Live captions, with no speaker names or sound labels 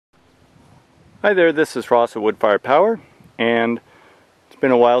Hi there, this is Ross at Woodfire Power, and it's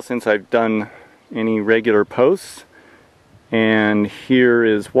been a while since I've done any regular posts, and here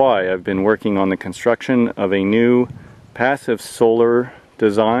is why. I've been working on the construction of a new passive solar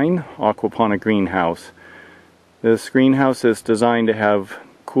design aquaponic greenhouse. This greenhouse is designed to have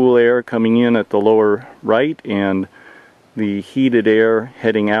cool air coming in at the lower right and the heated air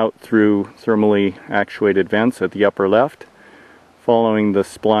heading out through thermally actuated vents at the upper left, following the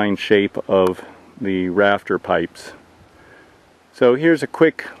spline shape of the rafter pipes. So here's a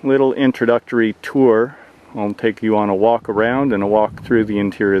quick little introductory tour. I'll take you on a walk around and a walk through the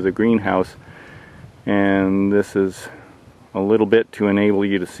interior of the greenhouse, and this is a little bit to enable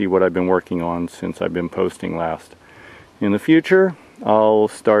you to see what I've been working on since I've been posting last. In the future I'll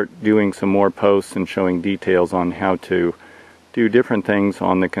start doing some more posts and showing details on how to do different things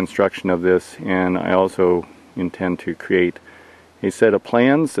on the construction of this, and I also intend to create a set of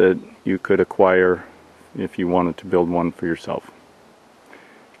plans that you could acquire if you wanted to build one for yourself.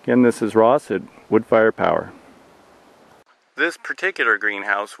 Again, this is Ross at Woodfire Power. This particular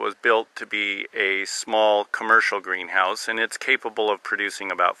greenhouse was built to be a small commercial greenhouse, and it's capable of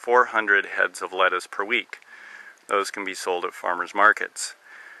producing about 400 heads of lettuce per week. Those can be sold at farmers markets.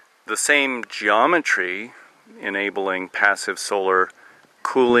 The same geometry, enabling passive solar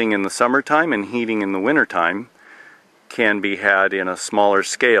cooling in the summertime and heating in the wintertime, can be had in a smaller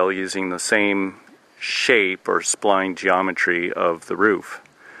scale using the same shape or spline geometry of the roof.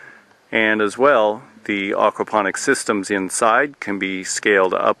 And as well, the aquaponic systems inside can be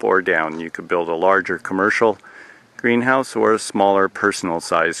scaled up or down. You could build a larger commercial greenhouse or a smaller personal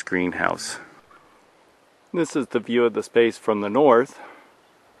sized greenhouse. This is the view of the space from the north,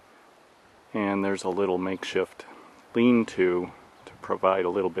 and there's a little makeshift lean-to to provide a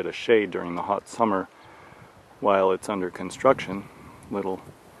little bit of shade during the hot summer while it's under construction. Little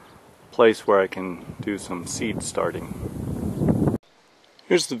place where I can do some seed starting.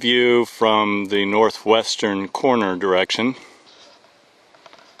 Here's the view from the northwestern corner direction.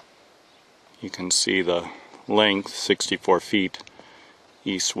 You can see the length, 64 feet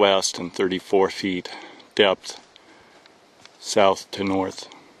east-west and 34 feet depth south to north.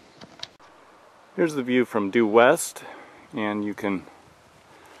 Here's the view from due west, and you can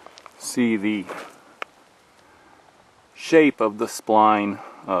see the shape of the spline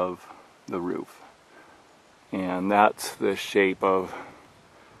of the roof, and that's the shape of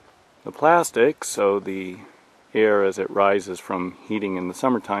the plastic, so the air as it rises from heating in the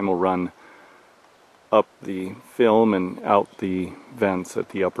summertime will run up the film and out the vents at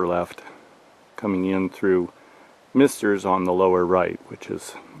the upper left, coming in through misters on the lower right, which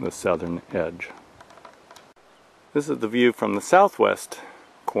is the southern edge. This is the view from the southwest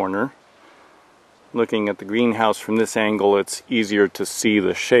corner. Looking at the greenhouse from this angle, it's easier to see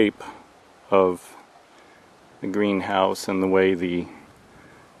the shape of the greenhouse and the way the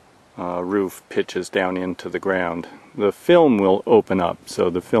roof pitches down into the ground. The film will open up, so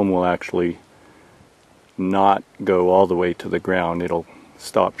the film will actually not go all the way to the ground. It'll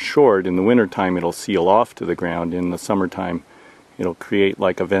stop short. In the wintertime it'll seal off to the ground. In the summertime it'll create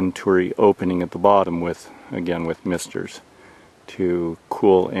like a venturi opening at the bottom with, again, with misters to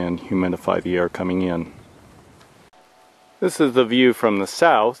cool and humidify the air coming in. This is the view from the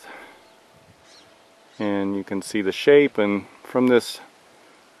south, and you can see the shape, and from this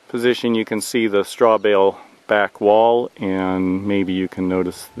position you can see the straw bale back wall, and maybe you can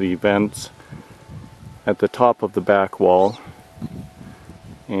notice the vents at the top of the back wall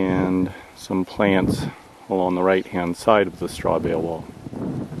and some plants along the right hand side of the straw bale wall.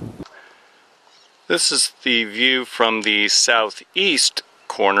 This is the view from the southeast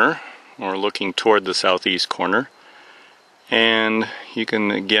corner, or looking toward the southeast corner, and you can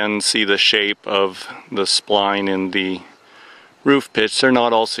again see the shape of the spline in the roof pitch. They're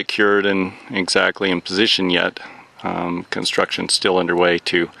not all secured and exactly in position yet. Construction's still underway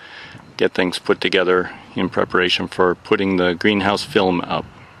to get things put together in preparation for putting the greenhouse film up.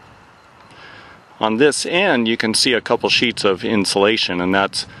 On this end you can see a couple sheets of insulation, and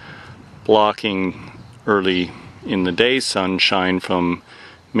that's blocking early in the day sunshine from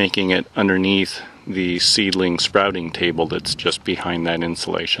making it underneath the seedling sprouting table that's just behind that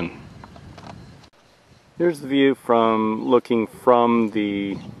insulation. Here's the view from looking from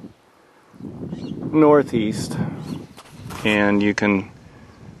the northeast, and you can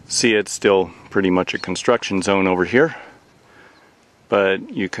see it's still pretty much a construction zone over here, but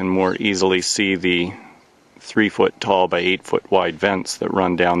you can more easily see the 3-foot tall by 8-foot wide vents that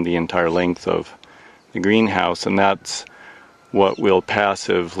run down the entire length of the greenhouse, and that's what will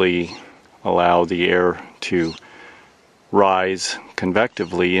passively allow the air to rise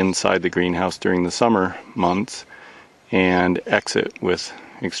convectively inside the greenhouse during the summer months and exit with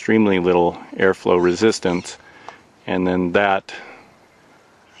extremely little airflow resistance, and then that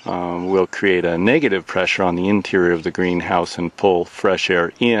will create a negative pressure on the interior of the greenhouse and pull fresh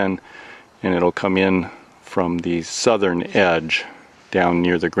air in, and it'll come in from the southern edge down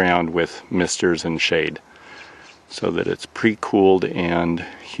near the ground with misters and shade, so that it's pre-cooled and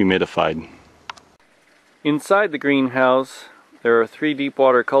humidified. Inside the greenhouse there are 3 deep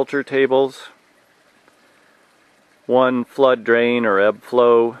water culture tables, 1 flood drain or ebb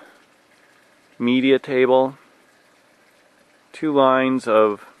flow media table, 2 lines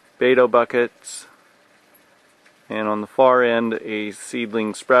of beta buckets, and on the far end a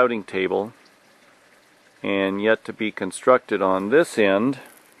seedling sprouting table. And yet to be constructed on this end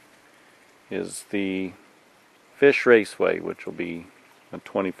is the fish raceway, which will be a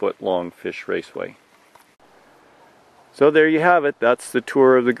 20-foot long fish raceway. So there you have it. That's the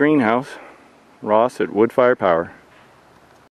tour of the greenhouse. Ross at Woodfire Power.